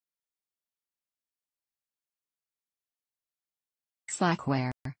Slackware.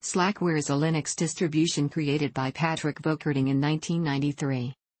 Slackware is a Linux distribution created by Patrick Volkerding in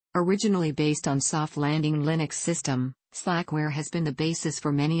 1993. Originally based on Softlanding Linux System, Slackware has been the basis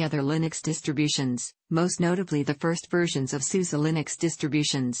for many other Linux distributions, most notably the first versions of SUSE Linux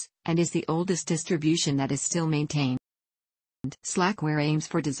distributions, and is the oldest distribution that is still maintained. Slackware aims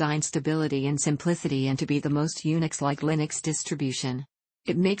for design stability and simplicity and to be the most Unix-like Linux distribution.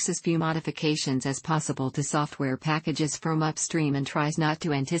 It makes as few modifications as possible to software packages from upstream and tries not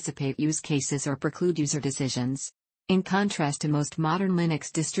to anticipate use cases or preclude user decisions. In contrast to most modern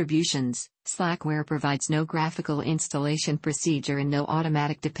Linux distributions, Slackware provides no graphical installation procedure and no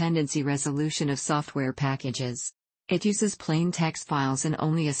automatic dependency resolution of software packages. It uses plain text files and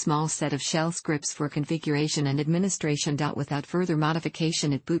only a small set of shell scripts for configuration and administration. Without further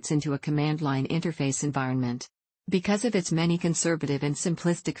modification, it boots into a command line interface environment. Because of its many conservative and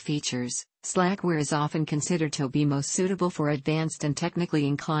simplistic features, Slackware is often considered to be most suitable for advanced and technically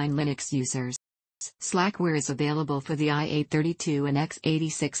inclined Linux users. Slackware is available for the i832 and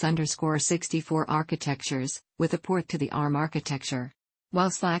x86-64 architectures, with a port to the ARM architecture.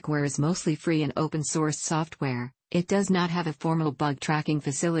 While Slackware is mostly free and open-source software, it does not have a formal bug tracking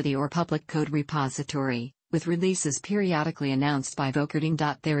facility or public code repository, with releases periodically announced by Volkerding.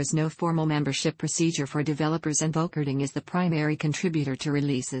 There is no formal membership procedure for developers, and Volkerding is the primary contributor to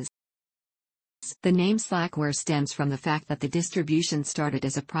releases. The name Slackware stems from the fact that the distribution started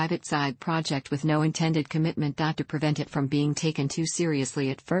as a private side project with no intended commitment. To prevent it from being taken too seriously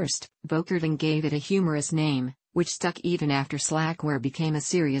at first, Volkerding gave it a humorous name, which stuck even after Slackware became a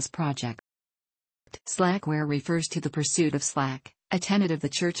serious project. Slackware refers to the pursuit of slack, a tenet of the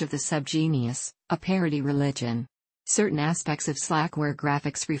Church of the Subgenius, a parody religion. Certain aspects of Slackware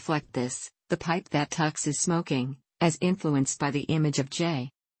graphics reflect this: the pipe that Tux is smoking, as influenced by the image of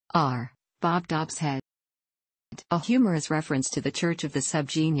J.R. Bob Dobbs' head. A humorous reference to the Church of the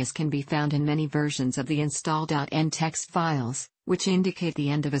Subgenius can be found in many versions of the install.n text files, which indicate the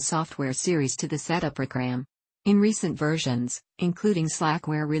end of a software series to the setup program. In recent versions, including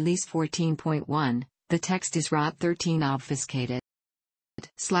Slackware Release 14.1, the text is ROT13 obfuscated.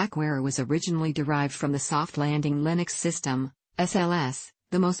 Slackware was originally derived from the Softlanding Linux System, SLS,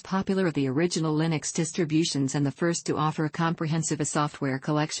 the most popular of the original Linux distributions and the first to offer a comprehensive software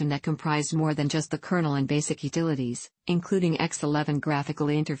collection that comprised more than just the kernel and basic utilities, including X11 graphical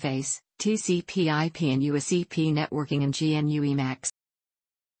interface, TCP/IP and USEP networking, and GNU Emacs.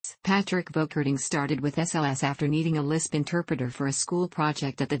 Patrick Volkerding started with SLS after needing a Lisp interpreter for a school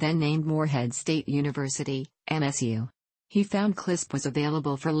project at the then-named Morehead State University, MSU. He found CLISP was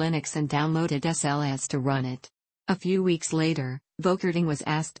available for Linux and downloaded SLS to run it. A few weeks later, Volkerding was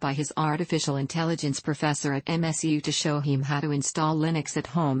asked by his artificial intelligence professor at MSU to show him how to install Linux at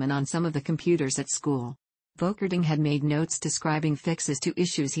home and on some of the computers at school. Volkerding had made notes describing fixes to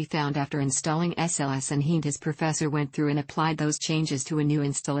issues he found after installing SLS, and he and his professor went through and applied those changes to a new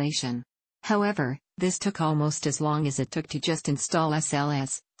installation. However, this took almost as long as it took to just install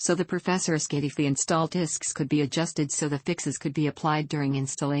SLS, so the professor asked if the install disks could be adjusted so the fixes could be applied during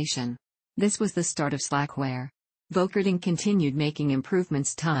installation. This was the start of Slackware. Volkerding continued making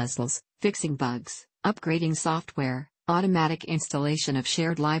improvements to USLs, fixing bugs, upgrading software, automatic installation of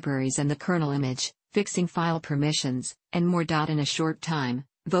shared libraries and the kernel image, fixing file permissions, and more. In a short time,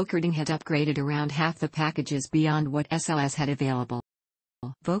 Volkerding had upgraded around half the packages beyond what SLS had available.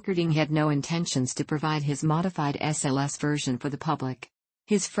 Volkerding had no intentions to provide his modified SLS version for the public.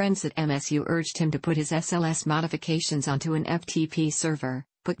 His friends at MSU urged him to put his SLS modifications onto an FTP server,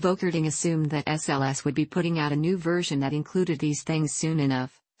 but Volkerding assumed that SLS would be putting out a new version that included these things soon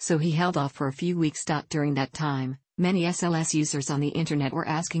enough, so he held off for a few weeks. During that time, many SLS users on the internet were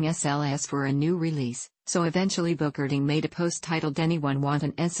asking SLS for a new release, so eventually Volkerding made a post titled "Anyone Want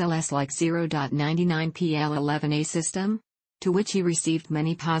an SLS like 0.99pl11a system?" to which he received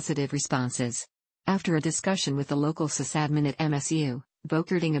many positive responses. After a discussion with the local sysadmin at MSU,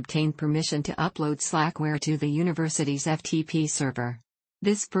 Volkerding obtained permission to upload Slackware to the university's FTP server.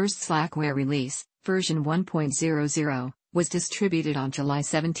 This first Slackware release, version 1.00, was distributed on July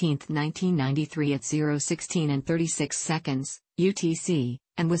 17, 1993 at 0:16 and 36 seconds, UTC,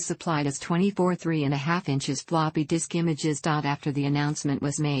 and was supplied as 24 3.5 inches floppy disk images. After the announcement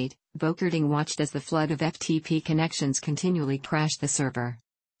was made, Volkerding watched as the flood of FTP connections continually crashed the server.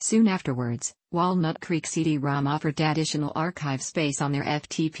 Soon afterwards, Walnut Creek CD-ROM offered additional archive space on their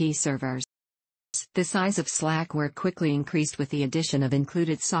FTP servers. The size of Slackware quickly increased with the addition of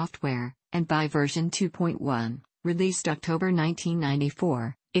included software, and by version 2.1, released October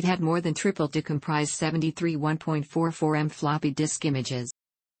 1994, it had more than tripled to comprise 73 1.44 M floppy disk images.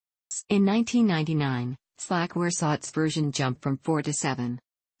 In 1999, Slackware saw its version jump from 4 to 7.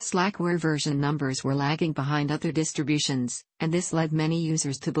 Slackware version numbers were lagging behind other distributions, and this led many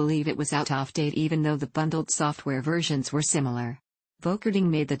users to believe it was out of date even though the bundled software versions were similar. Volkerding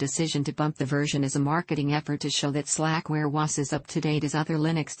made the decision to bump the version as a marketing effort to show that Slackware was as up to date as other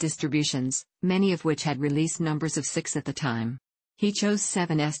Linux distributions, many of which had release numbers of 6 at the time. He chose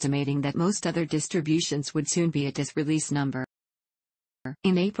 7, estimating that most other distributions would soon be at this release number.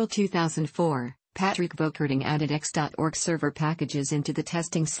 In April 2004, Patrick Volkerding added x.org server packages into the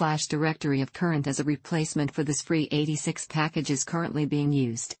testing/directory of current as a replacement for the free 86 packages currently being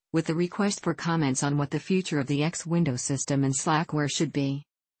used, with a request for comments on what the future of the X Windows system and Slackware should be.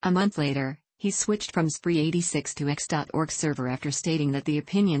 A month later, he switched from free 86 to x.org server after stating that the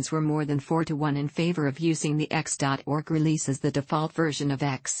opinions were more than 4 to 1 in favor of using the x.org release as the default version of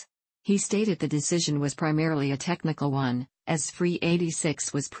X. He stated the decision was primarily a technical one, as free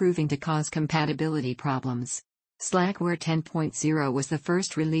 86 was proving to cause compatibility problems. Slackware 10.0 was the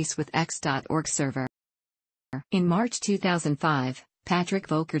first release with x.org server. In March 2005, Patrick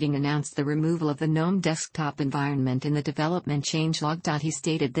Volkerding announced the removal of the GNOME desktop environment in the development changelog. He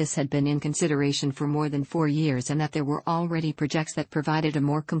stated this had been in consideration for more than 4 years and that there were already projects that provided a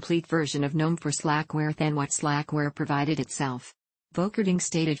more complete version of GNOME for Slackware than what Slackware provided itself. Volkerding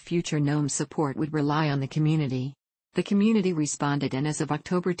stated future GNOME support would rely on the community. The community responded, and as of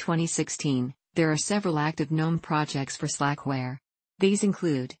October 2016, there are several active GNOME projects for Slackware. These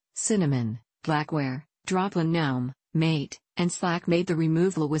include Cinnamon, Blackware, Droplin GNOME, Mate, and Slack. The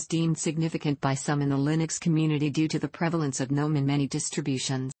removal was deemed significant by some in the Linux community due to the prevalence of GNOME in many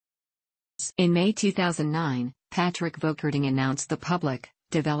distributions. In May 2009, Patrick Volkerding announced the public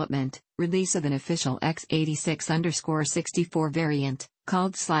development release of an official x86_64 variant,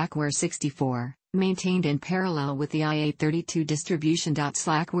 called Slackware 64, maintained in parallel with the IA32 distribution.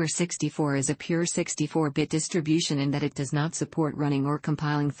 Slackware 64 is a pure 64-bit distribution in that it does not support running or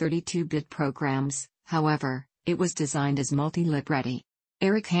compiling 32-bit programs. However, it was designed as multi-lib ready.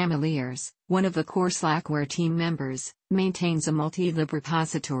 Eric Hameliers, one of the core Slackware team members, maintains a multi-lib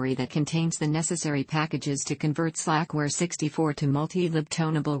repository that contains the necessary packages to convert Slackware 64 to multi-lib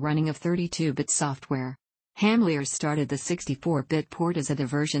tonable running of 32-bit software. Hameliers started the 64-bit port as a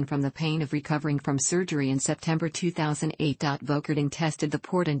diversion from the pain of recovering from surgery in September 2008. Volkerding tested the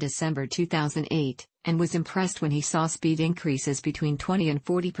port in December 2008, and was impressed when he saw speed increases between 20 and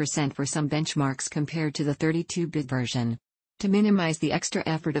 40% for some benchmarks compared to the 32-bit version. To minimize the extra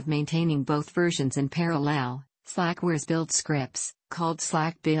effort of maintaining both versions in parallel, Slackware's build scripts, called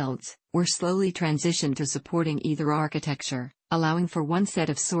Slack builds, were slowly transitioned to supporting either architecture, allowing for one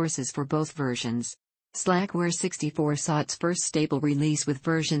set of sources for both versions. Slackware 64 saw its first stable release with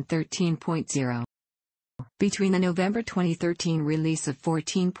version 13.0. Between the November 2013 release of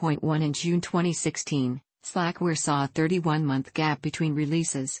 14.1 and June 2016, Slackware saw a 31-month gap between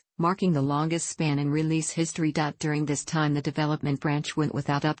releases, marking the longest span in release history. During this time, the development branch went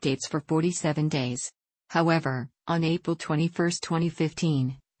without updates for 47 days. However, on April 21,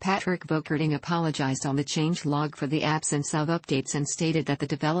 2015, Patrick Volkerding apologized on the changelog for the absence of updates and stated that the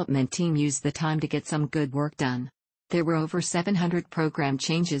development team used the time to get some good work done. There were over 700 program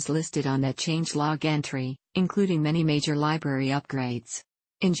changes listed on that changelog entry, including many major library upgrades.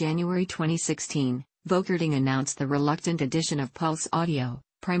 In January 2016, Volkerding announced the reluctant addition of Pulse Audio,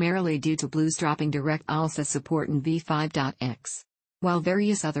 primarily due to Blues dropping direct ALSA support in v5.x, while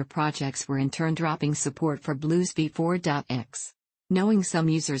various other projects were in turn dropping support for Blues v4.x. Knowing some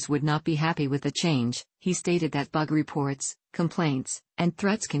users would not be happy with the change, he stated that bug reports, complaints, and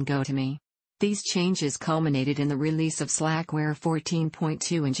threats can go to me. These changes culminated in the release of Slackware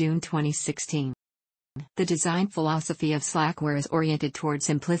 14.2 in June 2016. The design philosophy of Slackware is oriented toward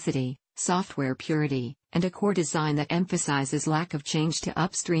simplicity, software purity, and a core design that emphasizes lack of change to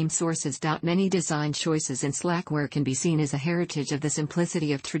upstream sources. Many design choices in Slackware can be seen as a heritage of the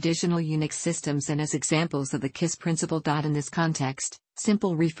simplicity of traditional Unix systems and as examples of the KISS principle. In this context,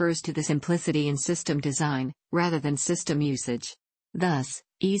 simple refers to the simplicity in system design, rather than system usage. Thus,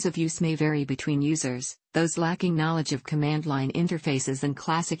 ease of use may vary between users. Those lacking knowledge of command line interfaces and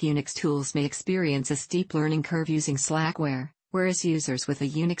classic Unix tools may experience a steep learning curve using Slackware, whereas users with a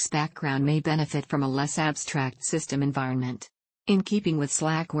Unix background may benefit from a less abstract system environment. In keeping with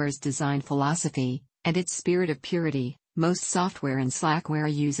Slackware's design philosophy, and its spirit of purity, most software in Slackware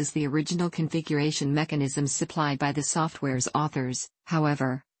uses the original configuration mechanisms supplied by the software's authors.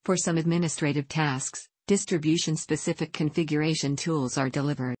 However, for some administrative tasks, distribution-specific configuration tools are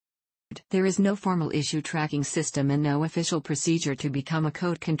delivered. There is no formal issue tracking system and no official procedure to become a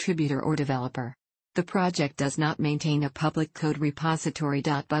code contributor or developer. The project does not maintain a public code repository.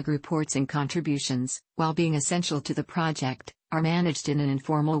 Bug reports and contributions, while being essential to the project, are managed in an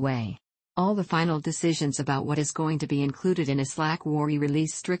informal way. All the final decisions about what is going to be included in a Slackware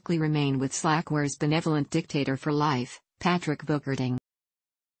release strictly remain with Slackware's benevolent dictator for life, Patrick Volkerding.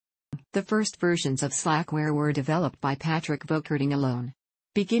 The first versions of Slackware were developed by Patrick Volkerding alone.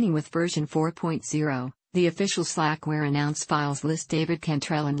 Beginning with version 4.0, the official Slackware announced files list David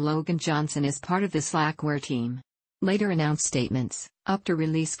Cantrell and Logan Johnson as part of the Slackware team. Later announced statements, up to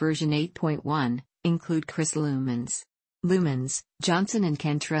release version 8.1, include Chris Lumens. Johnson and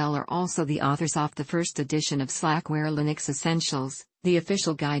Cantrell are also the authors of the first edition of Slackware Linux Essentials, the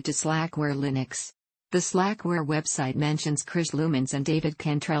official guide to Slackware Linux. The Slackware website mentions Chris Lumens and David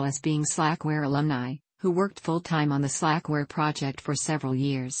Cantrell as being Slackware alumni, who worked full-time on the Slackware project for several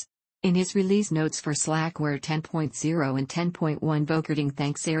years. In his release notes for Slackware 10.0 and 10.1, Volkerding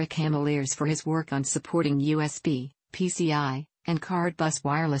thanks Eric Cameliers for his work on supporting USB, PCI, and CARD bus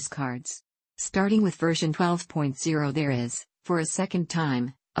wireless cards. Starting with version 12.0, there is, for a second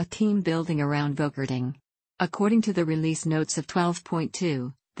time, a team building around Volkerding. According to the release notes of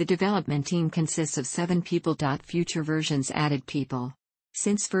 12.2, the development team consists of 7 people. Future versions added people.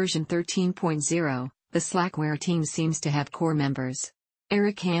 Since version 13.0, the Slackware team seems to have core members.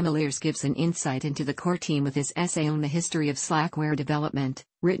 Eric Cameliers gives an insight into the core team with his essay on the history of Slackware development,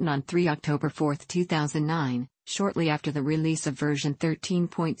 written on 3 October 4, 2009, shortly after the release of version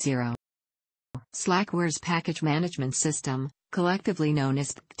 13.0. Slackware's package management system, collectively known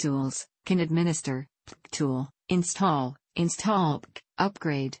as pktools, can administer, pktool, install,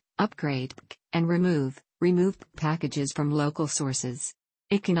 upgrade, and remove packages from local sources.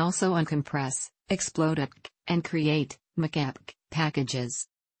 It can also uncompress, explode and create packages.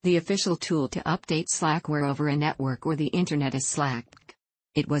 The official tool to update Slackware over a network or the internet is Slack.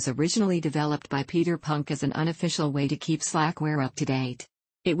 It was originally developed by Peter Punk as an unofficial way to keep Slackware up to date.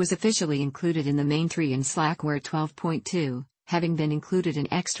 It was officially included in the main tree in Slackware 12.2, having been included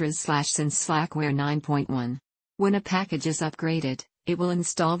in extras since Slackware 9.1. When a package is upgraded, it will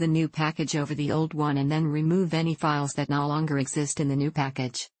install the new package over the old one and then remove any files that no longer exist in the new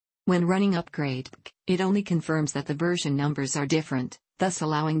package. When running upgrade, it only confirms that the version numbers are different, thus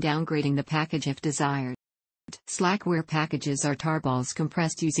allowing downgrading the package if desired. Slackware packages are tarballs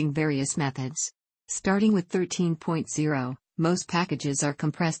compressed using various methods. Starting with 13.0, most packages are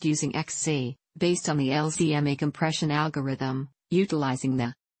compressed using XC, based on the LZMA compression algorithm, utilizing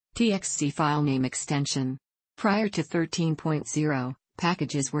the txc file name extension. Prior to 13.0,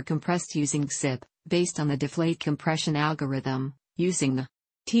 packages were compressed using xzip, based on the deflate compression algorithm, using the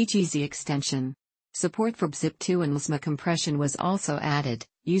tgz extension. Support for bzip2 and LZMA compression was also added,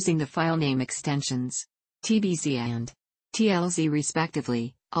 using the file name extensions tbz and tlz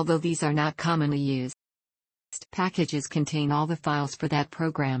respectively, although these are not commonly used. Packages contain all the files for that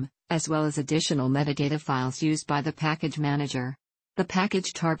program, as well as additional metadata files used by the package manager. The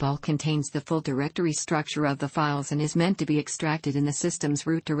package tarball contains the full directory structure of the files and is meant to be extracted in the system's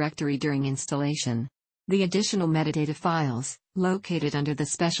root directory during installation. The additional metadata files, located under the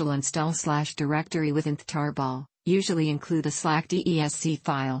special install/directory within the tarball, usually include a slack.desc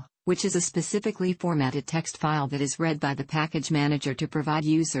file, which is a specifically formatted text file that is read by the package manager to provide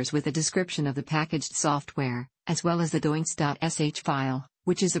users with a description of the packaged software, as well as the doings.sh file,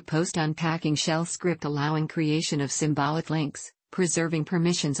 which is a post-unpacking shell script allowing creation of symbolic links, preserving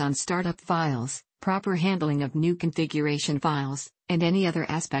permissions on startup files, proper handling of new configuration files, and any other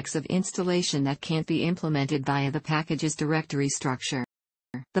aspects of installation that can't be implemented via the package's directory structure.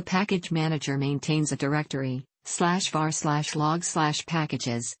 The package manager maintains a directory,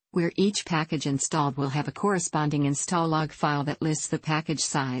 /var/log/packages, where each package installed will have a corresponding install log file that lists the package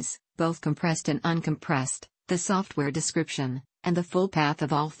size, both compressed and uncompressed, the software description, and the full path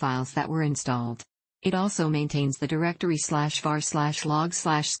of all files that were installed. It also maintains the directory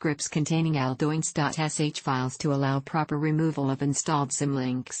 /var/log/scripts containing aldoings.sh files to allow proper removal of installed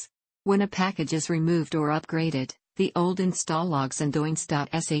symlinks. When a package is removed or upgraded, the old install logs and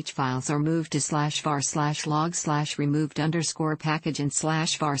doings.sh files are moved to /var/log/removed_package and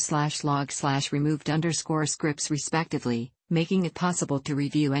 /var/log/removed_scripts respectively, making it possible to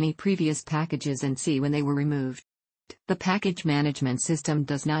review any previous packages and see when they were removed. The package management system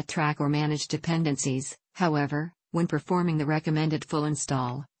does not track or manage dependencies, however, when performing the recommended full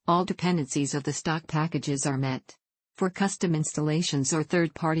install, all dependencies of the stock packages are met. For custom installations or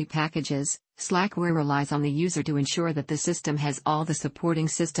third-party packages, Slackware relies on the user to ensure that the system has all the supporting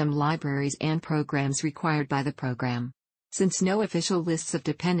system libraries and programs required by the program. Since no official lists of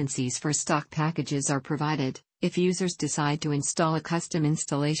dependencies for stock packages are provided, If users decide to install a custom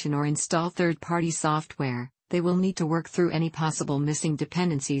installation or install third-party software, they will need to work through any possible missing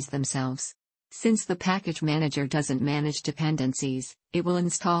dependencies themselves. Since the package manager doesn't manage dependencies, it will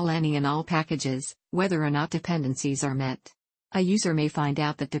install any and all packages, whether or not dependencies are met. A user may find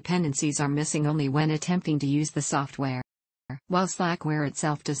out that dependencies are missing only when attempting to use the software. While Slackware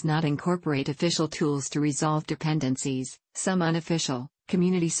itself does not incorporate official tools to resolve dependencies, some unofficial,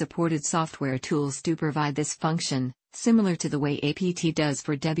 community-supported software tools do provide this function, similar to the way apt does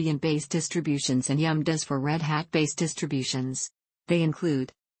for Debian-based distributions and yum does for Red Hat-based distributions. They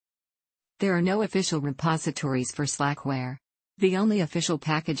include: there are no official repositories for Slackware. The only official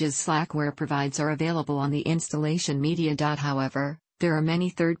packages Slackware provides are available on the installation media. However, there are many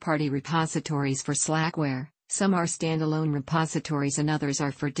third-party repositories for Slackware. Some are standalone repositories and others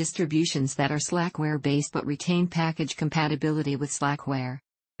are for distributions that are Slackware-based but retain package compatibility with Slackware.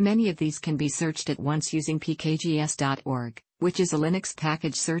 Many of these can be searched at once using pkgs.org, which is a Linux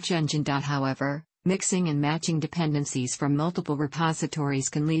package search engine. However, mixing and matching dependencies from multiple repositories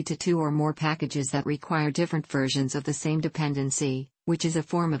can lead to two or more packages that require different versions of the same dependency, which is a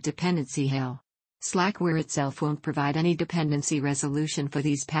form of dependency hell. Slackware itself won't provide any dependency resolution for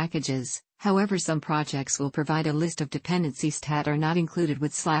these packages. However, some projects will provide a list of dependencies that are not included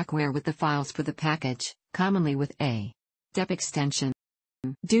with Slackware with the files for the package, commonly with a dep extension.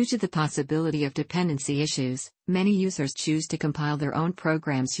 Due to the possibility of dependency issues, many users choose to compile their own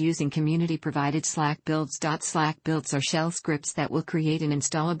programs using community-provided Slack builds. Slack builds are shell scripts that will create an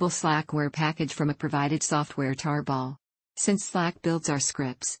installable Slackware package from a provided software tarball. Since Slack builds are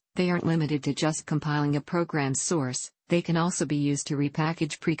scripts, they aren't limited to just compiling a program's source. They can also be used to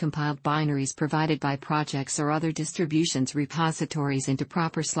repackage precompiled binaries provided by projects or other distributions' repositories into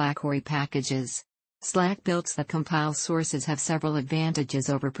proper Slackware packages. Slack builds that compile sources have several advantages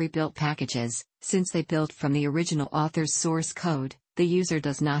over pre-built packages. Since they built from the original author's source code, the user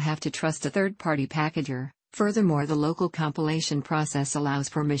does not have to trust a third-party packager. Furthermore, the local compilation process allows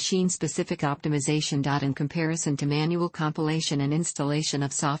for machine-specific optimization. In comparison to manual compilation and installation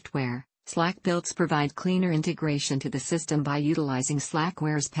of software, Slack builds provide cleaner integration to the system by utilizing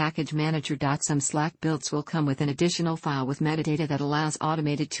Slackware's package manager. Some Slack builds will come with an additional file with metadata that allows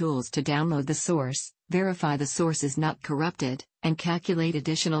automated tools to download the source, verify the source is not corrupted, and calculate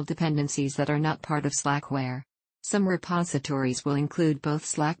additional dependencies that are not part of Slackware. Some repositories will include both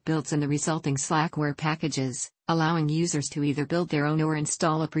Slack builds and the resulting Slackware packages, allowing users to either build their own or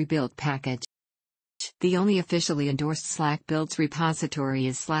install a pre-built package. The only officially endorsed Slack builds repository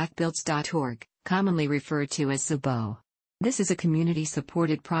is slackbuilds.org, commonly referred to as SUBO. This is a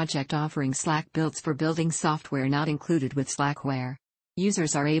community-supported project offering Slack builds for building software not included with Slackware.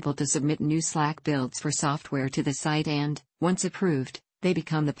 Users are able to submit new Slack builds for software to the site and, once approved, they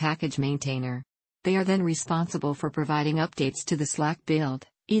become the package maintainer. They are then responsible for providing updates to the Slack build,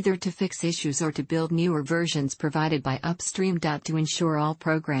 either to fix issues or to build newer versions provided by upstream. To ensure all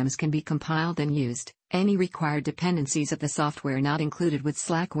programs can be compiled and used, any required dependencies of the software not included with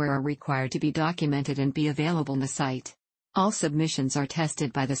Slackware are required to be documented and be available on the site. All submissions are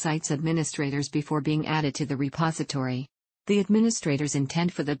tested by the site's administrators before being added to the repository. The administrators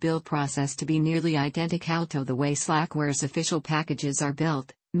intend for the build process to be nearly identical to the way Slackware's official packages are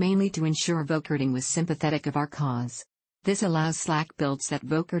built, mainly to ensure Volkerding was sympathetic of our cause. This allows Slack builds that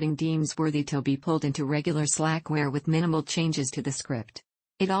Volkerding deems worthy to be pulled into regular Slackware with minimal changes to the script.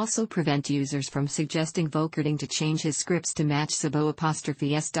 It also prevents users from suggesting Volkerding to change his scripts to match Subo''s.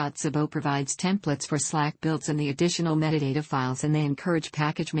 Subo provides templates for Slack builds and the additional metadata files, and they encourage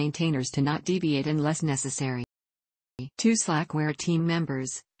package maintainers to not deviate unless necessary. Two Slackware team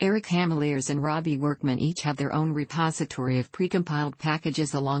members, Eric Hameliers and Robbie Workman, each have their own repository of precompiled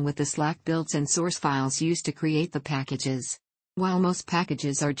packages along with the Slack builds and source files used to create the packages. While most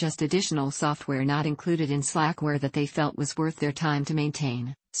packages are just additional software not included in Slackware that they felt was worth their time to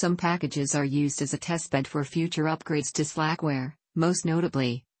maintain, some packages are used as a testbed for future upgrades to Slackware. Most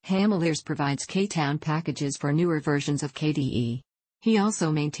notably, Hameliers provides Ktown packages for newer versions of KDE. He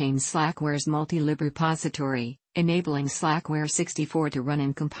also maintains Slackware's multi-lib repository, enabling Slackware 64 to run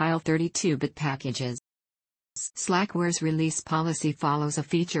and compile 32-bit packages. Slackware's release policy follows a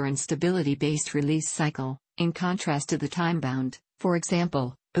feature and stability-based release cycle, in contrast to the time-bound, for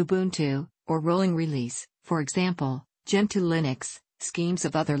example, Ubuntu, or rolling release, for example, Gentoo Linux, schemes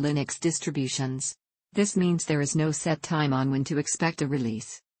of other Linux distributions. This means there is no set time on when to expect a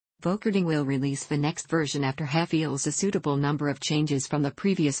release. Volkerding will release the next version after he feels a suitable number of changes from the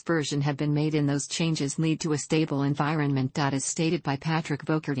previous version have been made and those changes lead to a stable environment. As stated by Patrick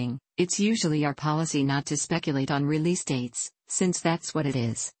Volkerding, it's usually our policy not to speculate on release dates, Since that's what it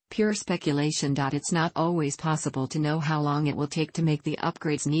is, pure speculation. It's not always possible to know how long it will take to make the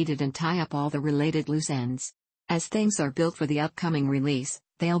upgrades needed and tie up all the related loose ends. As things are built for the upcoming release,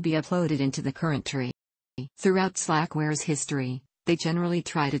 they'll be uploaded into the current tree. Throughout Slackware's history, they generally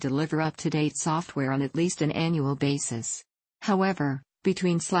try to deliver up-to-date software on at least an annual basis. However,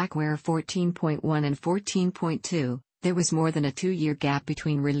 between Slackware 14.1 and 14.2, there was more than a 2-year gap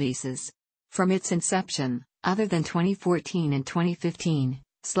between releases. From its inception, other than 2014 and 2015,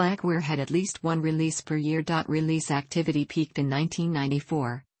 Slackware had at least one release per year. Release activity peaked in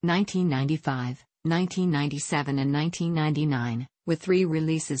 1994, 1995, 1997 and 1999, with 3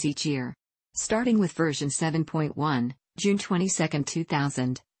 releases each year. Starting with version 7.1, June 22,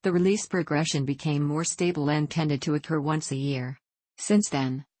 2000, the release progression became more stable and tended to occur once a year. Since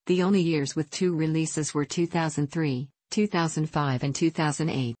then, the only years with 2 releases were 2003, 2005 and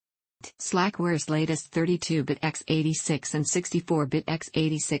 2008. Slackware's latest 32-bit x86 and 64-bit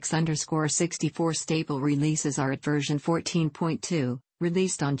x86_64 stable releases are at version 14.2,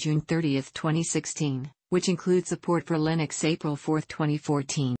 released on June 30, 2016, which includes support for Linux April 4,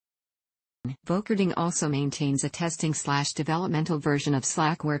 2014. Volkerding also maintains a testing/developmental version of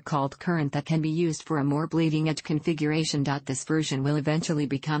Slackware called Current that can be used for a more bleeding-edge configuration. This version will eventually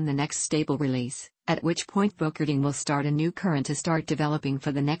become the next stable release, at which point Volkerding will start a new Current to start developing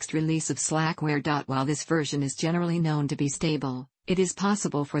for the next release of Slackware. While this version is generally known to be stable, it is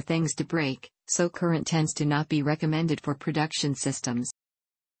possible for things to break, so Current tends to not be recommended for production systems.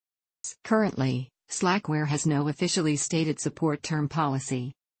 Currently, Slackware has no officially stated support term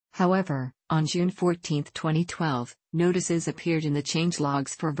policy. However, on June 14, 2012, notices appeared in the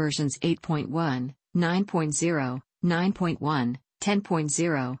changelogs for versions 8.1, 9.0, 9.1,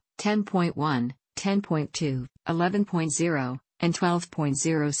 10.0, 10.1, 10.2, 11.0, and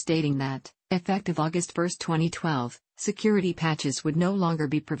 12.0 stating that, effective August 1, 2012, security patches would no longer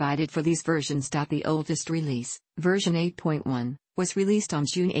be provided for these versions. The oldest release, version 8.1, was released on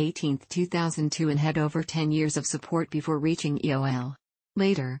June 18, 2002 and had over 10 years of support before reaching EOL.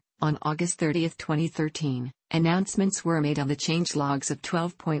 Later, on August 30, 2013, announcements were made on the changelogs of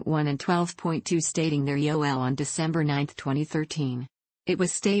 12.1 and 12.2 stating their EOL on December 9, 2013. It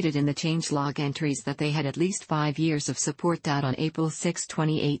was stated in the changelog entries that they had at least 5 years of support. On April 6,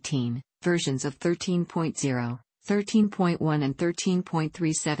 2018, versions of 13.0, 13.1 and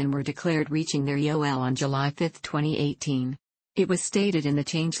 13.37 were declared reaching their EOL on July 5, 2018. It was stated in the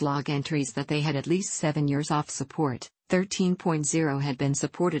changelog entries that they had at least 7 years off support. 13.0 had been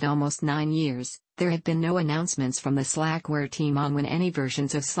supported almost 9 years. There had been no announcements from the Slackware team on when any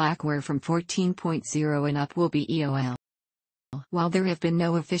versions of Slackware from 14.0 and up will be EOL. While there have been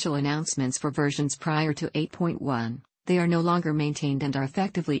no official announcements for versions prior to 8.1, they are no longer maintained and are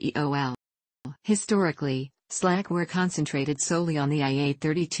effectively EOL. Historically, Slackware concentrated solely on the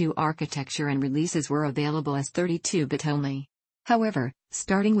IA32 architecture and releases were available as 32-bit only. However,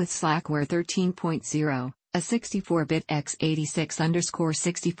 starting with Slackware 13.0, a 64-bit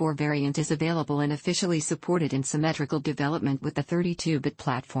x86_64 variant is available and officially supported in symmetrical development with the 32-bit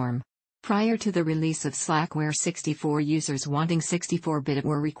platform. Prior to the release of Slackware 64, users wanting 64-bit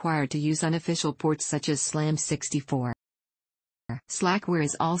were required to use unofficial ports such as SLAM64. Slackware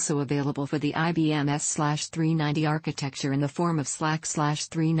is also available for the IBM S/390 architecture in the form of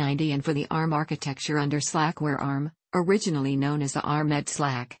Slack/390 and for the ARM architecture under Slackware ARM, originally known as the ARM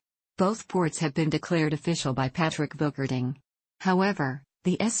Slack. Both ports have been declared official by Patrick Volkerding. However,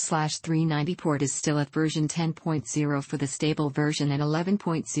 the S/390 port is still at version 10.0 for the stable version and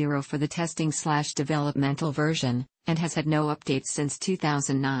 11.0 for the testing/developmental version, and has had no updates since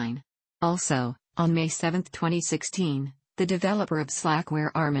 2009. Also, on May 7, 2016, the developer of Slackware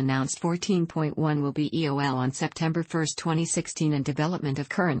ARM announced 14.1 will be EOL on September 1, 2016 and development of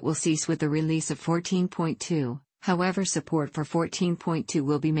Current will cease with the release of 14.2. However, support for 14.2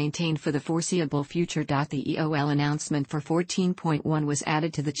 will be maintained for the foreseeable future. The EOL announcement for 14.1 was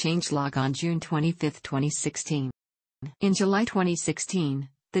added to the changelog on June 25, 2016. In July 2016,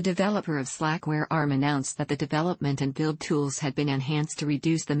 the developer of Slackware ARM announced that the development and build tools had been enhanced to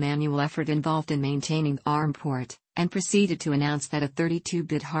reduce the manual effort involved in maintaining the ARM port, and proceeded to announce that a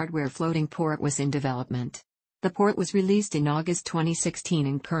 32-bit hardware floating port was in development. The port was released in August 2016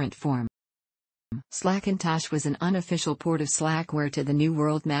 in current form. Slackintosh was an unofficial port of Slackware to the New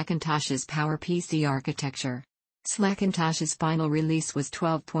World Macintosh's PowerPC architecture. Slackintosh's final release was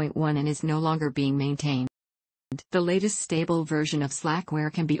 12.1 and is no longer being maintained. The latest stable version of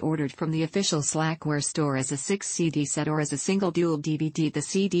Slackware can be ordered from the official Slackware store as a 6 CD set or as a single dual DVD. The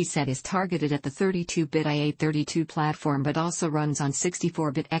CD set is targeted at the 32-bit i832 platform but also runs on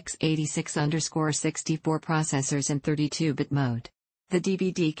 64-bit x86_64 processors and 32-bit mode. The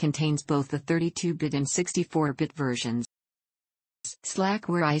DVD contains both the 32-bit and 64-bit versions.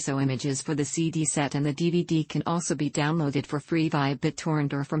 Slackware ISO images for the CD set and the DVD can also be downloaded for free via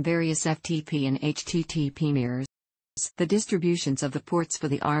BitTorrent or from various FTP and HTTP mirrors. The distributions of the ports for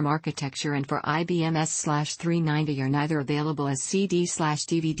the ARM architecture and for IBM S/390 are neither available as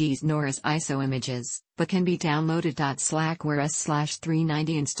CD/DVDs nor as ISO images, but can be downloaded. Slackware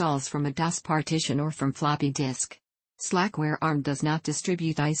S/390 installs from a DOS partition or from floppy disk. Slackware ARM does not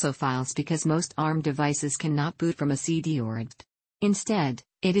distribute ISO files because most ARM devices cannot boot from a CD or a DVD. Instead,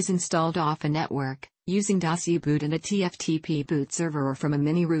 it is installed off a network, using DOS boot and a TFTP boot server or from a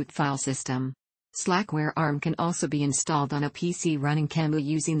mini-root file system. Slackware ARM can also be installed on a PC running QEMU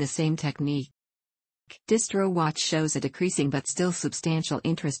using the same technique. DistroWatch shows a decreasing but still substantial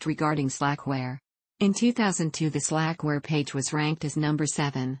interest regarding Slackware. In 2002 the Slackware page was ranked as number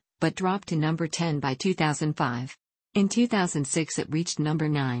 7, but dropped to number 10 by 2005. In 2006 it reached number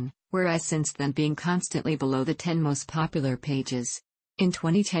 9. Whereas since then being constantly below the 10 most popular pages. In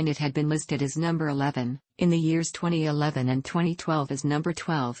 2010 it had been listed as number 11, in the years 2011 and 2012 as number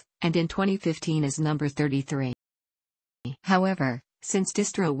 12, and in 2015 as number 33. However, since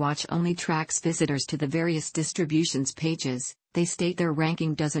DistroWatch only tracks visitors to the various distributions pages, they state their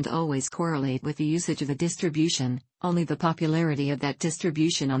ranking doesn't always correlate with the usage of the distribution, only the popularity of that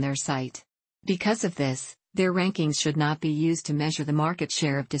distribution on their site. Because of this, their rankings should not be used to measure the market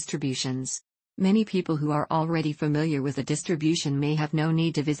share of distributions. Many people who are already familiar with a distribution may have no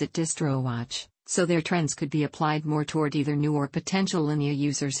need to visit DistroWatch, so their trends could be applied more toward either new or potential Linux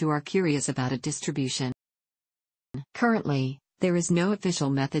users who are curious about a distribution. Currently, there is no official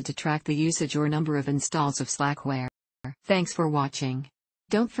method to track the usage or number of installs of Slackware. Thanks for watching.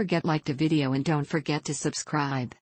 Don't forget to like the video and don't forget to subscribe.